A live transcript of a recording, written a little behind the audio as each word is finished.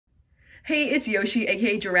Hey, it's Yoshi,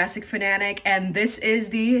 aka Jurassic Fanatic, and this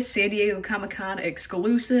is the San Diego Comic-Con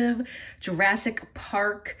exclusive Jurassic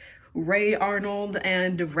Park Ray Arnold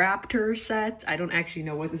and Raptor set. I don't actually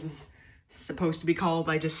know what this is supposed to be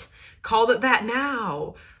called, I just called it that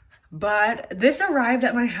now. But this arrived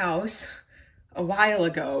at my house a while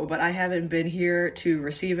ago, but I haven't been here to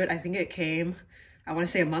receive it. I think it came, I want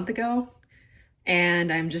to say a month ago,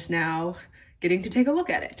 and I'm just now getting to take a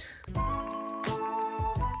look at it.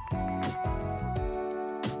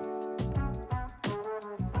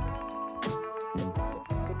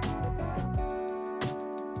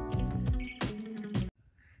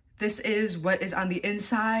 This is what is on the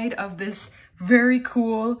inside of this very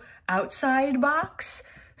cool outside box.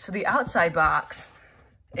 So the outside box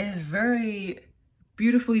is very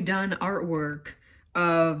beautifully done artwork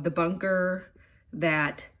of the bunker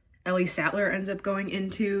that Ellie Sattler ends up going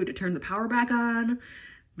into to turn the power back on.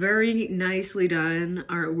 Very nicely done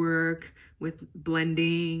artwork with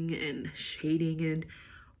blending and shading and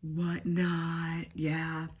whatnot.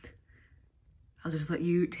 Yeah. I'll just let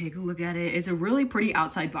you take a look at it. It's a really pretty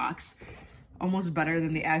outside box, almost better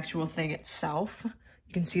than the actual thing itself.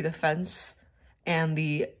 You can see the fence and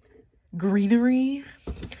the greenery.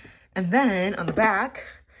 And then on the back it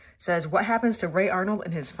says, what happens to Ray Arnold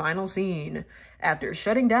in his final scene? After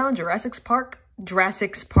shutting down Jurassic Park's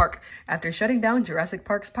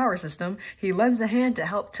power system, he lends a hand to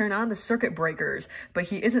help turn on the circuit breakers, but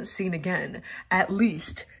he isn't seen again, at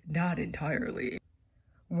least not entirely.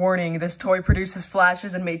 Warning, this toy produces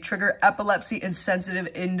flashes and may trigger epilepsy in sensitive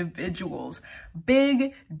individuals.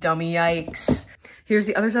 Big dummy yikes. Here's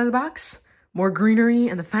the other side of the box. More greenery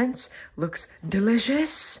and the fence looks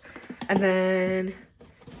delicious. And then,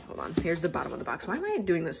 hold on, here's the bottom of the box. Why am I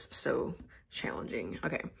doing this so challenging?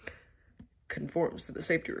 Okay. Conforms to the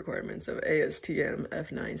safety requirements of ASTM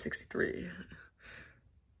F963.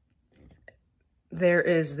 There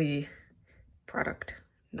is the product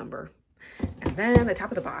number. And then the top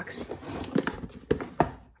of the box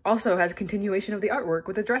also has a continuation of the artwork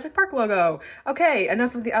with the Jurassic Park logo. Okay,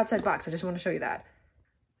 enough of the outside box. I just want to show you that.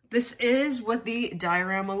 This is what the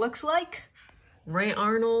diorama looks like. Ray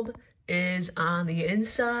Arnold is on the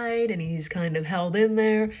inside and he's kind of held in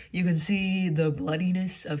there. You can see the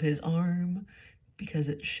bloodiness of his arm because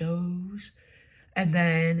it shows. And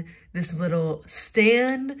then this little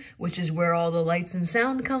stand, which is where all the lights and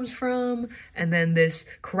sound comes from. And then this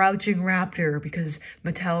crouching raptor, because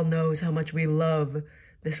Mattel knows how much we love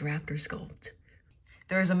this raptor sculpt.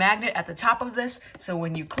 There's a magnet at the top of this, so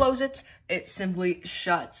when you close it, it simply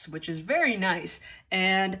shuts, which is very nice.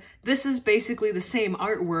 And this is basically the same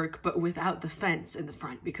artwork, but without the fence in the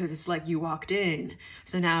front, because it's like you walked in.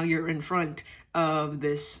 So now you're in front of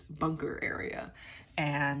this bunker area.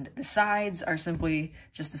 And the sides are simply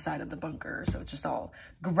just the side of the bunker. So it's just all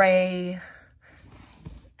gray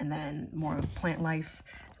and then more of plant life.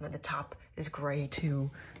 And then the top is gray too.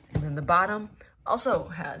 And then the bottom also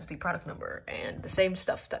has the product number and the same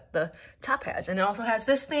stuff that the top has. And it also has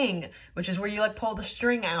this thing, which is where you like pull the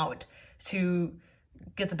string out to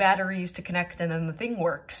get the batteries to connect and then the thing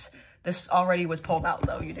works. This already was pulled out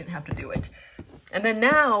though. You didn't have to do it. And then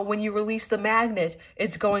now when you release the magnet,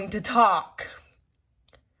 it's going to talk.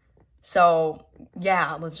 So,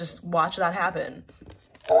 yeah, let's just watch that happen.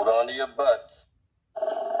 Hold on to your butts.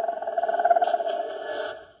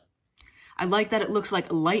 I like that it looks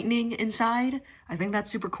like lightning inside. I think that's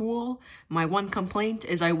super cool. My one complaint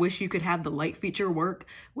is I wish you could have the light feature work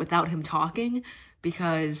without him talking,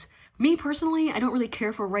 because me personally, I don't really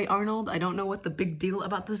care for Ray Arnold. I don't know what the big deal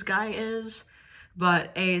about this guy is.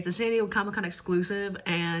 But it's a San Diego Comic-Con exclusive,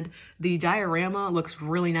 and the diorama looks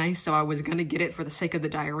really nice, so I was gonna get it for the sake of the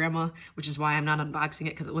diorama, which is why I'm not unboxing it,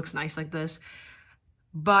 because it looks nice like this.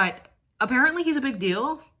 But apparently he's a big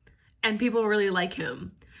deal, and people really like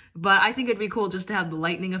him. But I think it'd be cool just to have the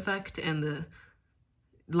lightning effect and the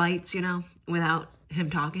lights, you know, without him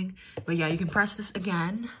talking. But yeah, you can press this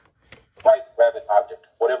again. White rabbit object.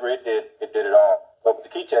 Whatever it did it all. But with the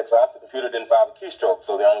key checks off, the computer didn't file the keystroke,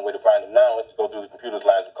 so the only way to find them now is to go through the computer's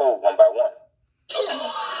lines of code one by one.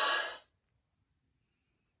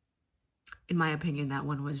 In my opinion, that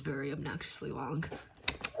one was very obnoxiously long.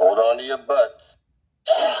 Hold on to your butts.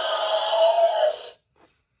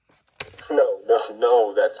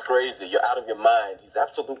 No, that's crazy. You're out of your mind. He's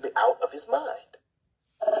absolutely out of his mind.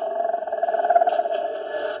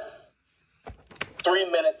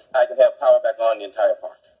 3 minutes, I can have power back on the entire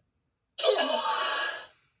park.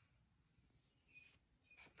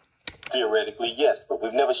 Theoretically, yes, but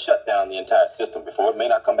we've never shut down the entire system before. It may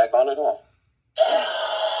not come back on at all.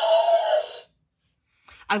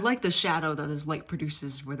 I like the shadow that this light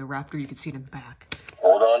produces where the raptor, you can see it in the back.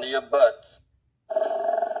 Hold on under your butts.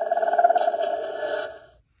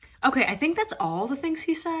 Okay, I think that's all the things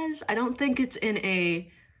he says. I don't think it's in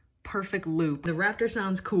a perfect loop. The raptor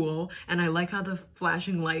sounds cool, and I like how the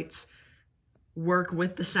flashing lights work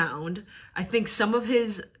with the sound. I think some of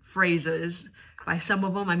his phrases, by some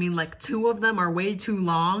of them, I mean like 2 of them are way too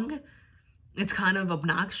long. It's kind of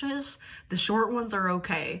obnoxious. The short ones are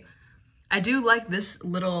okay. I do like this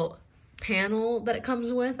little panel that it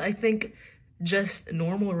comes with. I think just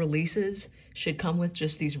normal releases should come with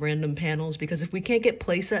just these random panels, because if we can't get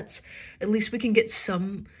playsets, at least we can get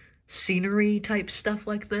some scenery type stuff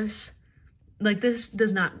like this. Like, this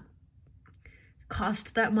does not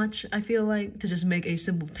cost that much, I feel like, to just make a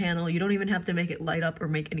simple panel. You don't even have to make it light up or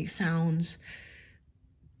make any sounds.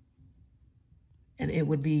 And it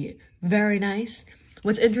would be very nice.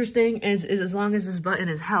 What's interesting is as long as this button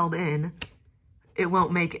is held in, it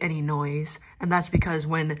won't make any noise. And that's because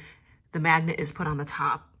when the magnet is put on the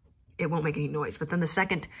top, it won't make any noise. But then the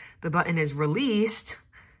second the button is released,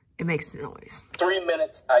 it makes the noise. 3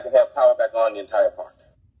 minutes, I can have power back on the entire park.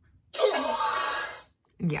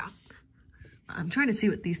 Yeah. I'm trying to see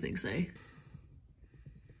what these things say.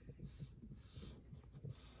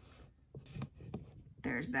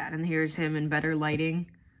 There's that, and here's him in better lighting.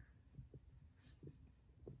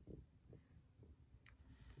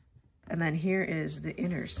 And then here is the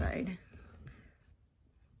inner side.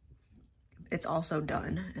 It's also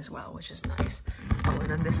done as well, which is nice. Oh, and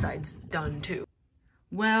then this side's done too.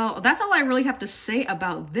 Well, that's all I really have to say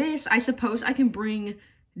about this. I suppose I can bring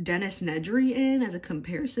Dennis Nedry in as a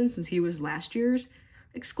comparison, since he was last year's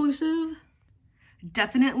exclusive.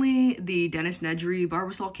 Definitely the Dennis Nedry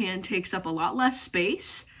Barbasol can takes up a lot less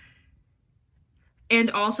space.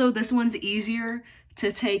 And also this one's easier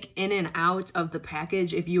to take in and out of the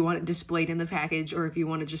package if you want it displayed in the package, or if you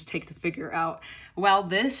want to just take the figure out. While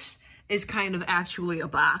this is kind of actually a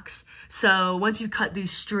box. So once you cut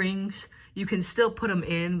these strings, you can still put them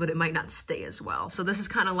in, but it might not stay as well. So this is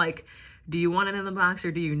kind of like, do you want it in the box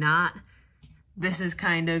or do you not? This is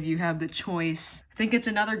kind of, you have the choice. I think it's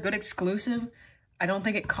another good exclusive. I don't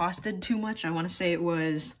think it costed too much. I want to say it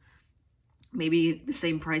was maybe the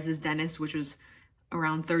same price as Dennis, which was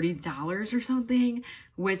around $30 or something,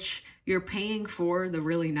 which you're paying for the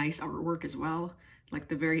really nice artwork as well, like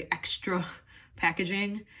the very extra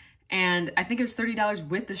packaging. And I think it was $30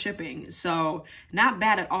 with the shipping. So not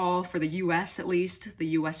bad at all for the US, at least. The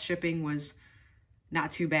US shipping was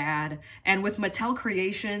not too bad. And with Mattel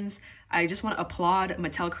Creations, I just want to applaud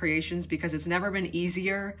Mattel Creations, because it's never been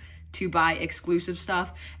easier to buy exclusive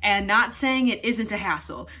stuff. And not saying it isn't a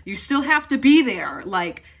hassle. You still have to be there,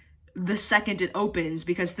 like, the second it opens,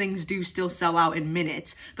 because things do still sell out in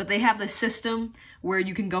minutes. But they have the system where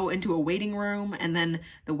you can go into a waiting room, and then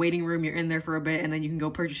the waiting room, you're in there for a bit, and then you can go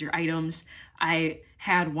purchase your items. I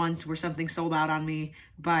had once where something sold out on me,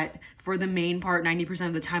 but for the main part, 90%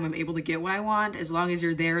 of the time, I'm able to get what I want, as long as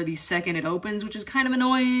you're there the second it opens, which is kind of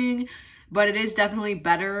annoying, but it is definitely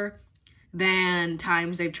better than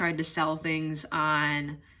times they've tried to sell things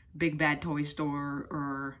on Big Bad Toy Store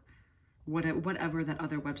or whatever that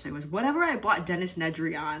other website was. Whatever I bought Dennis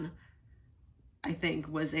Nedry on, I think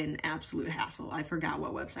was an absolute hassle. I forgot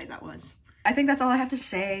what website that was. I think that's all I have to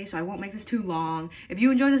say, so I won't make this too long. If you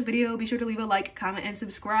enjoyed this video, be sure to leave a like, comment, and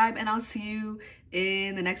subscribe, and I'll see you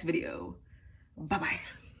in the next video. Bye-bye.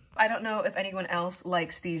 I don't know if anyone else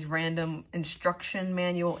likes these random instruction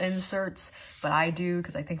manual inserts, but I do,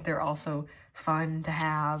 because I think they're also fun to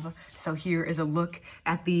have. So here is a look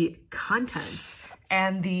at the contents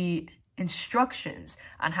and the instructions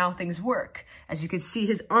on how things work. As you can see,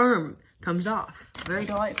 his arm comes off. Very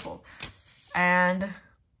delightful. And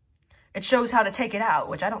it shows how to take it out,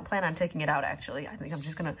 which I don't plan on taking it out, actually. I think I'm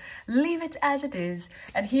just gonna leave it as it is.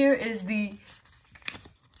 And here is the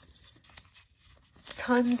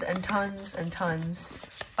tons and tons and tons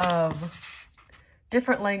of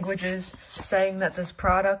different languages saying that this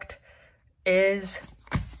product is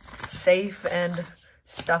safe and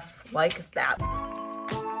stuff like that.